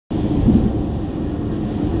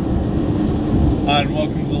God, and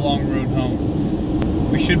welcome to the long road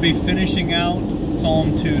home. We should be finishing out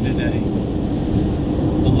Psalm 2 today.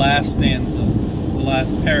 The last stanza, the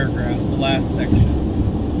last paragraph, the last section.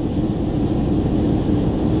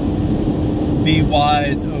 Be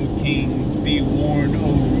wise, O kings, be warned,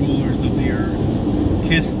 O rulers of the earth.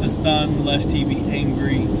 Kiss the Son, lest he be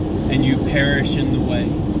angry, and you perish in the way.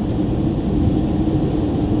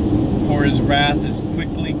 For his wrath is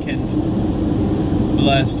quickly kindled.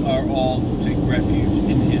 Blessed are all who take refuge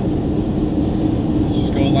in him. Let's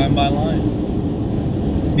just go line by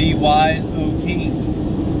line. Be wise, O kings.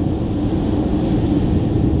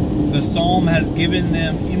 The psalm has given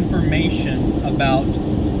them information about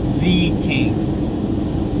the king.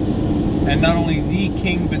 And not only the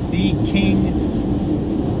king, but the king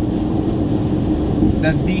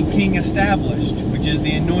that the king established, which is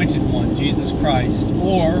the anointed one, Jesus Christ.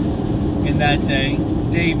 Or, in that day,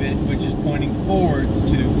 David, which is pointing forwards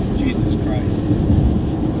to Jesus Christ.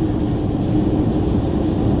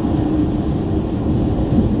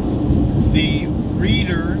 The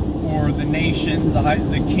reader, or the nations,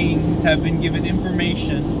 the kings, have been given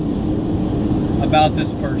information about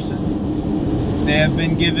this person. They have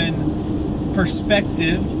been given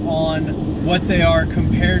perspective on what they are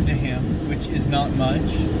compared to him, which is not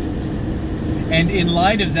much. And in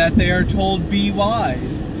light of that, they are told, be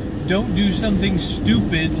wise. Don't do something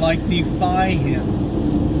stupid like defy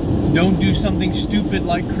him. Don't do something stupid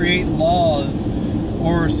like create laws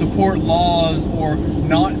or support laws or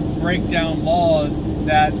not break down laws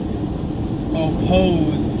that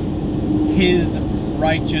oppose his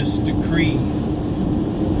righteous decrees,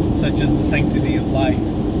 such as the sanctity of life.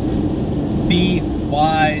 Be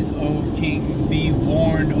wise, O kings. Be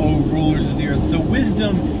warned, O rulers of the earth. So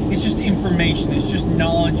wisdom is just information. It's just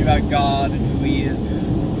knowledge about God and who he is.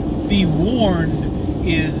 Be warned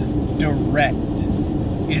is direct.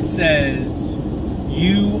 It says,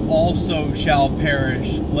 you also shall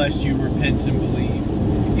perish lest you repent and believe.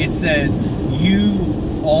 It says,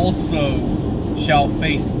 you also shall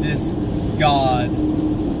face this God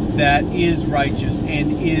that is righteous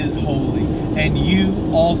and is holy. And you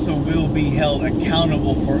also will be held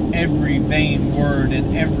accountable for every vain word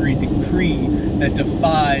and every decree that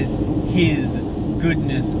defies his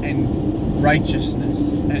goodness and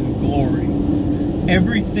righteousness and glory.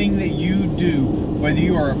 Everything that you do, whether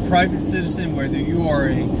you are a private citizen, whether you are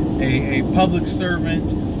a public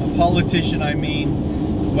servant, a politician,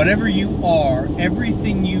 whatever you are,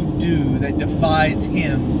 everything you do that defies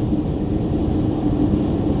him,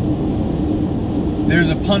 there's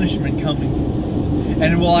a punishment coming for it.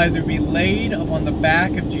 And it will either be laid upon the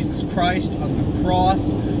back of Jesus Christ on the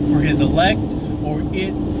cross for his elect, or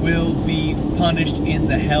it will be punished in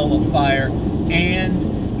the hell of fire and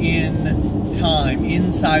in time,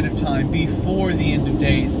 inside of time, before the end of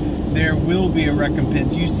days. There will be a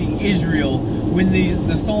recompense. You see, Israel, when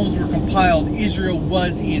the Psalms were compiled, Israel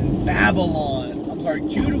was in Babylon.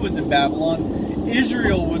 Judah was in Babylon.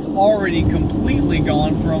 Israel was already completely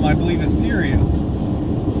gone from, I believe, Assyria.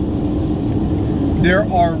 There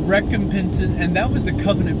are recompenses, and that was the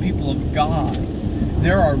covenant people of God.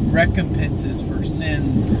 There are recompenses for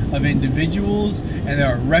sins of individuals, and there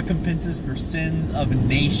are recompenses for sins of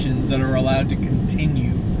nations that are allowed to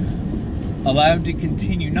continue. Allowed to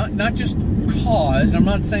continue. Not just cause. I'm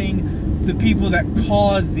not saying the people that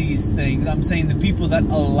cause these things. I'm saying the people that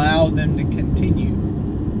allow them to continue.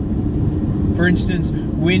 For instance,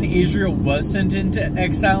 when Israel was sent into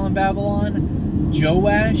exile in Babylon,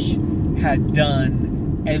 Joash had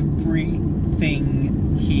done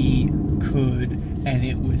everything he could, and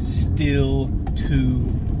it was still too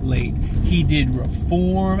late. He did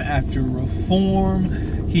reform after reform.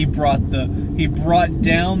 He brought down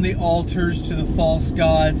the altars to the false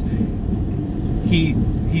gods. He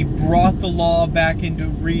brought the law back into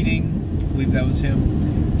reading. I believe that was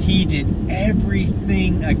him. He did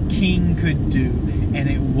everything a king could do, and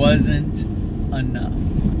it wasn't enough,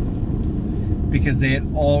 because they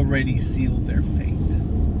had already sealed their fate.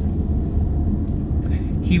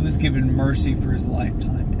 He was given mercy for his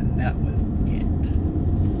lifetime, and that was it.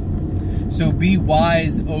 So be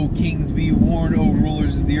wise, O kings, be warned, O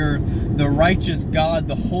rulers of the earth. The righteous God,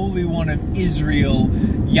 the Holy One of Israel,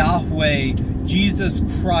 Yahweh, Jesus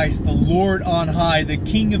Christ, the Lord on high, the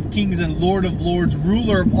King of kings and Lord of lords,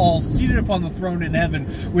 ruler of all, seated upon the throne in heaven,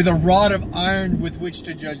 with a rod of iron with which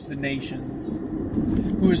to judge the nations,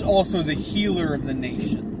 who is also the healer of the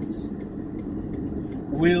nations,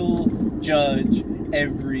 will judge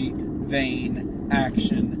every vain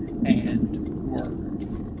action and word.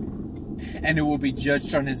 And it will be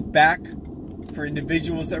judged on his back for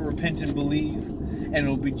individuals that repent and believe, and it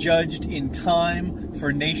will be judged in time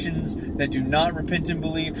for nations that do not repent and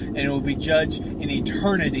believe, and it will be judged in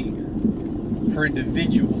eternity for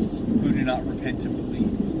individuals who do not repent and believe.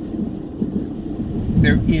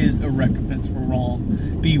 There is a recompense for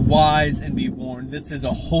wrong. Be wise and be warned. This is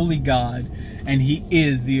a holy God, and He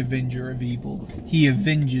is the avenger of evil. He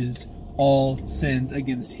avenges all sins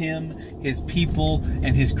against Him, His people,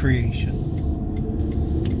 and His creation.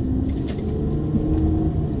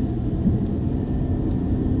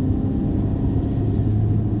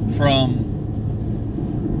 From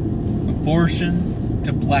abortion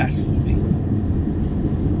to blasphemy.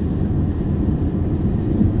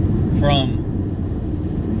 From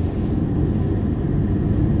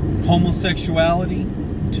homosexuality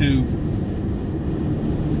to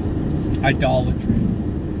idolatry.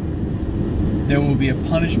 There will be a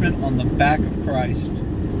punishment on the back of Christ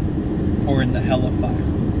or in the hell of fire.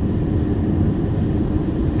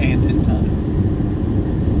 And in time.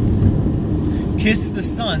 Kiss the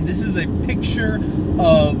Son. This is a picture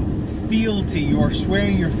of fealty. You are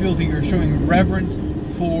swearing your fealty. You're showing reverence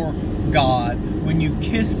for God. When you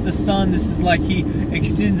kiss the Son, this is like He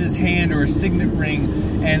extends His hand or a signet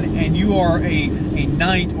ring, and you are a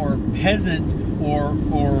knight or a peasant or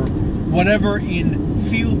whatever in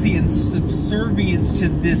fealty and subservience to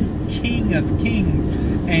this King of Kings,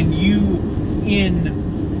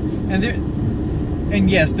 and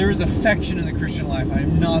yes, there is affection in the Christian life. I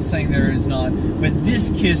am not saying there is not, but this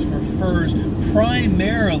kiss refers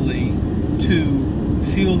primarily to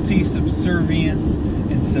fealty, subservience,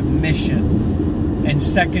 and submission, and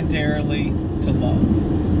secondarily to love,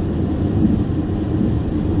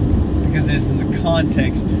 because it is in the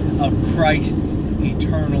context of Christ's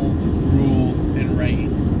eternal rule and reign.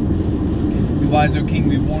 Be wise, O King,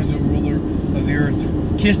 be warned, O ruler of the earth.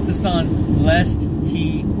 Kiss the Son, lest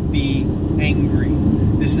He be angry.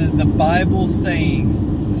 This is the Bible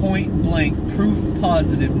saying, point blank, proof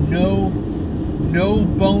positive, no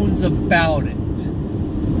bones about it.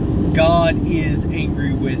 God is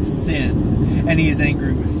angry with sin, and He is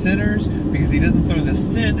angry with sinners, because He doesn't throw the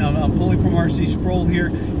sin. I'm pulling from R.C. Sproul here.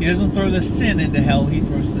 He doesn't throw the sin into hell. He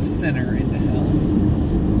throws the sinner into hell.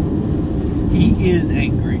 He is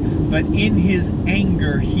angry, but in His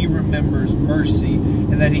anger He remembers mercy,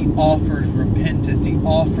 and that He offers repentance, He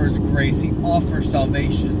offers grace, He offers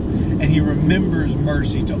salvation, and He remembers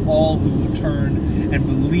mercy to all who will turn and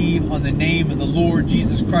believe on the name of the Lord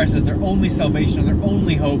Jesus Christ as their only salvation, and their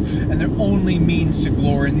only hope, and their only means to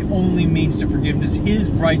glory, and the only means to forgiveness,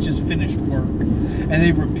 His righteous finished work. And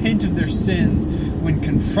they repent of their sins when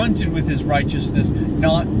confronted with His righteousness,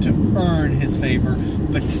 not to earn His favor,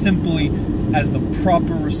 but simply as the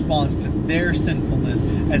proper response to their sinfulness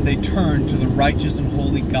as they turn to the righteous and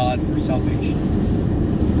holy God for salvation.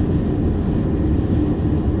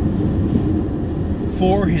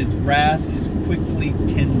 For His wrath is quickly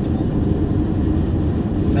kindled.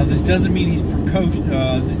 Now, this doesn't mean He's precocious.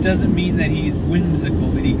 This doesn't mean that He's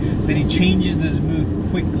whimsical, that He changes His mood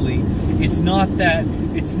quickly. It's not that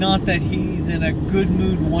He's in a good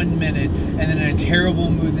mood one minute and then in a terrible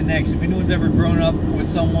mood the next. If anyone's ever grown up with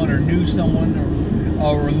someone or knew someone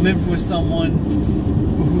or lived with someone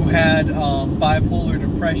who had bipolar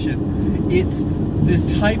depression, it's this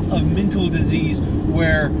type of mental disease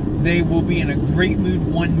where they will be in a great mood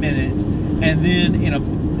one minute and then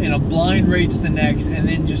in a blind rage the next, and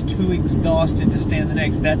then just too exhausted to stand the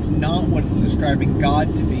next. That's not what it's describing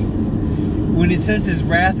God to be. When it says His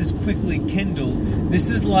wrath is quickly kindled, this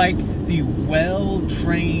is like the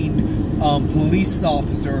well-trained police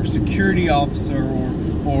officer or security officer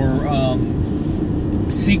or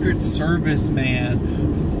Secret Service man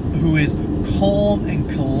who is calm and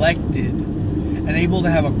collected and able to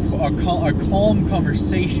have a calm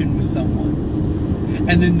conversation with someone.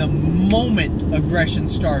 And then the moment aggression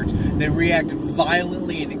starts, they react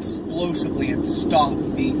violently and explosively and stop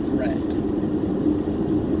the threat.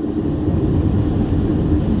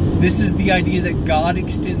 This is the idea that God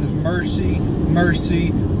extends mercy,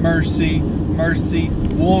 mercy, mercy, mercy,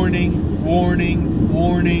 warning, warning,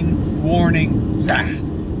 warning, warning, wrath.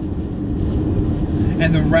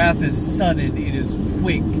 And the wrath is sudden, it is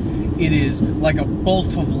quick, it is like a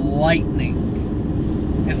bolt of lightning.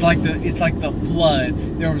 It's like the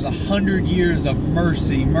flood. There was 100 years of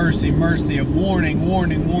mercy, mercy, mercy, of warning,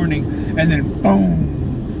 warning, warning, and then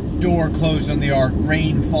boom, door closed on the ark,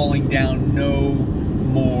 rain falling down, no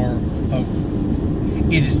more hope.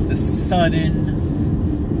 It is the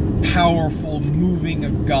sudden, powerful moving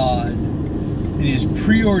of God in His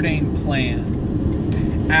preordained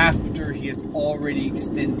plan after He has already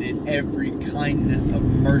extended every kindness of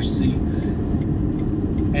mercy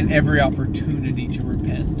and every opportunity to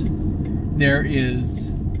repent. there is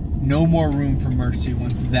no more room for mercy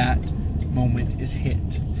once that moment is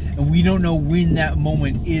hit. And we don't know when that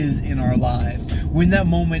moment is in our lives. When that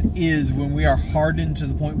moment is when we are hardened to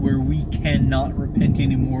the point where we cannot repent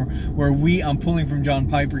anymore. Where I'm pulling from John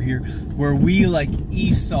Piper here, where we, like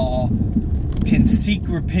Esau, can seek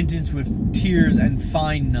repentance with tears and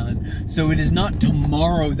find none. So it is not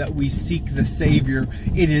tomorrow that we seek the Savior.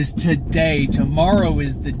 It is today. Tomorrow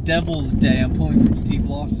is the devil's day. I'm pulling from Steve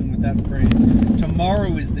Lawson with that phrase.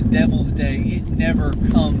 Tomorrow is the devil's day. It never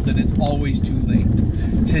comes, and it's always too late.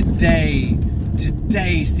 Today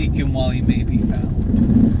seek him while he may be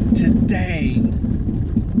found. Today,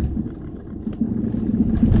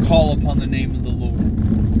 call upon the name of the Lord.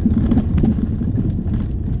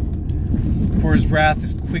 For his wrath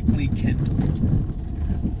is quickly kindled.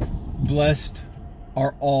 Blessed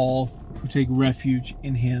are all who take refuge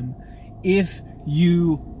in him. If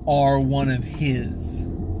you are one of his,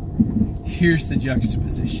 here's the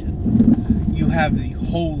juxtaposition. You have the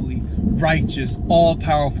holy, righteous,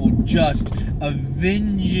 all-powerful, just,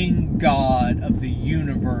 avenging God of the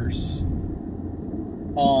universe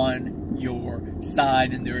on your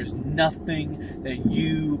side, and there is nothing that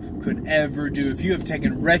you could ever do. If you have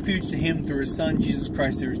taken refuge to him through his Son, Jesus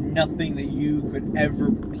Christ, there is nothing that you could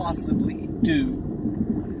ever possibly do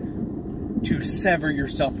to sever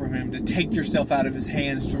yourself from him, to take yourself out of his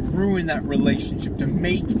hands, to ruin that relationship, to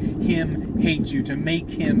make him hate you, to make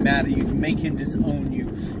him mad at you, to make him disown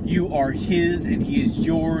you. You are his, and he is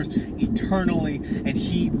yours eternally, and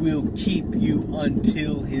he will keep you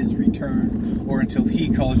until his return, or until he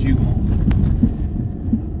calls you home.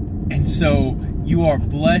 And so you are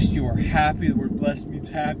blessed, you are happy. The word blessed means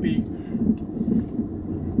happy,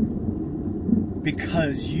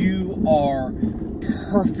 because you are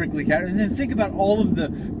perfectly captured. And then think about all of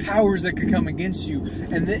the powers that could come against you.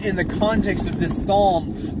 And in the context of this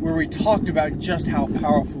psalm, where we talked about just how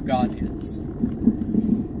powerful God is,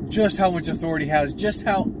 just how much authority he has, just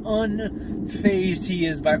how unfazed he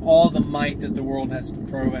is by all the might that the world has to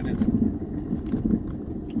throw at him.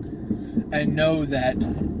 And know that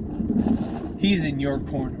he's in your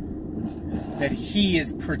corner, that he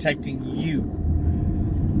is protecting you,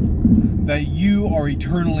 that you are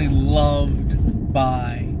eternally loved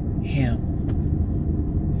by him.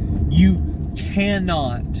 You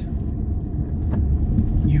cannot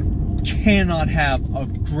have a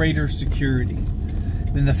greater security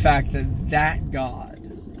than the fact that that God,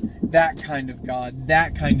 that kind of God,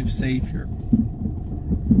 that kind of Savior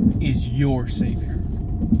is your Savior.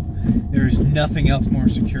 There is nothing else more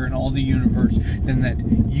secure in all the universe than that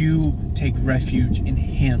you take refuge in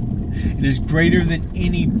him. It is greater than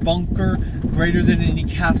any bunker, greater than any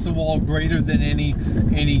castle wall, greater than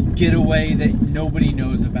any getaway that nobody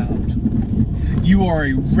knows about. You are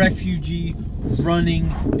a refugee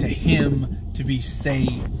running to him to be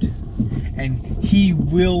saved. And he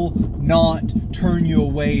will not turn you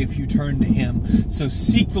away if you turn to him. So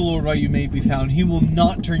seek the Lord while you may be found. He will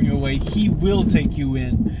not turn you away. He will take you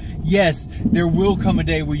in. Yes, there will come a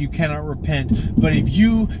day where you cannot repent. But if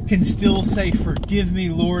you can still say, forgive me,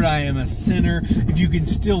 Lord, I am a sinner. If you can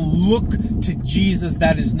still look to Jesus,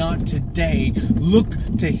 that is not today. Look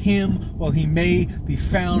to him while he may be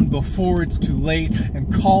found before it's too late.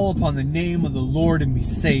 And call upon the name of the Lord and be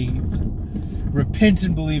saved. Repent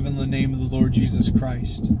and believe in the name of the Lord Jesus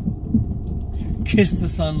Christ. Kiss the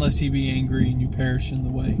Son lest he be angry and you perish in the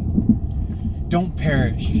way. Don't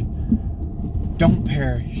perish. Don't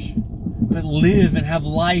perish. But live and have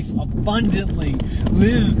life abundantly.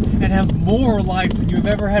 Live and have more life than you've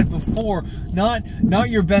ever had before. Not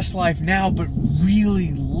your best life now, but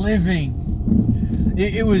really living.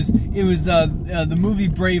 It was the movie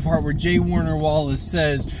Braveheart, where J. Warner Wallace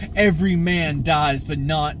says, every man dies, but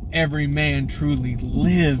not every man truly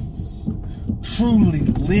lives. Truly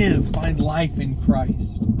live. Find life in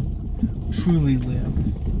Christ. Truly live.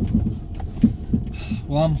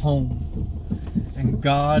 Well, I'm home. And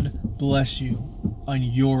God bless you on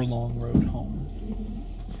your long road home.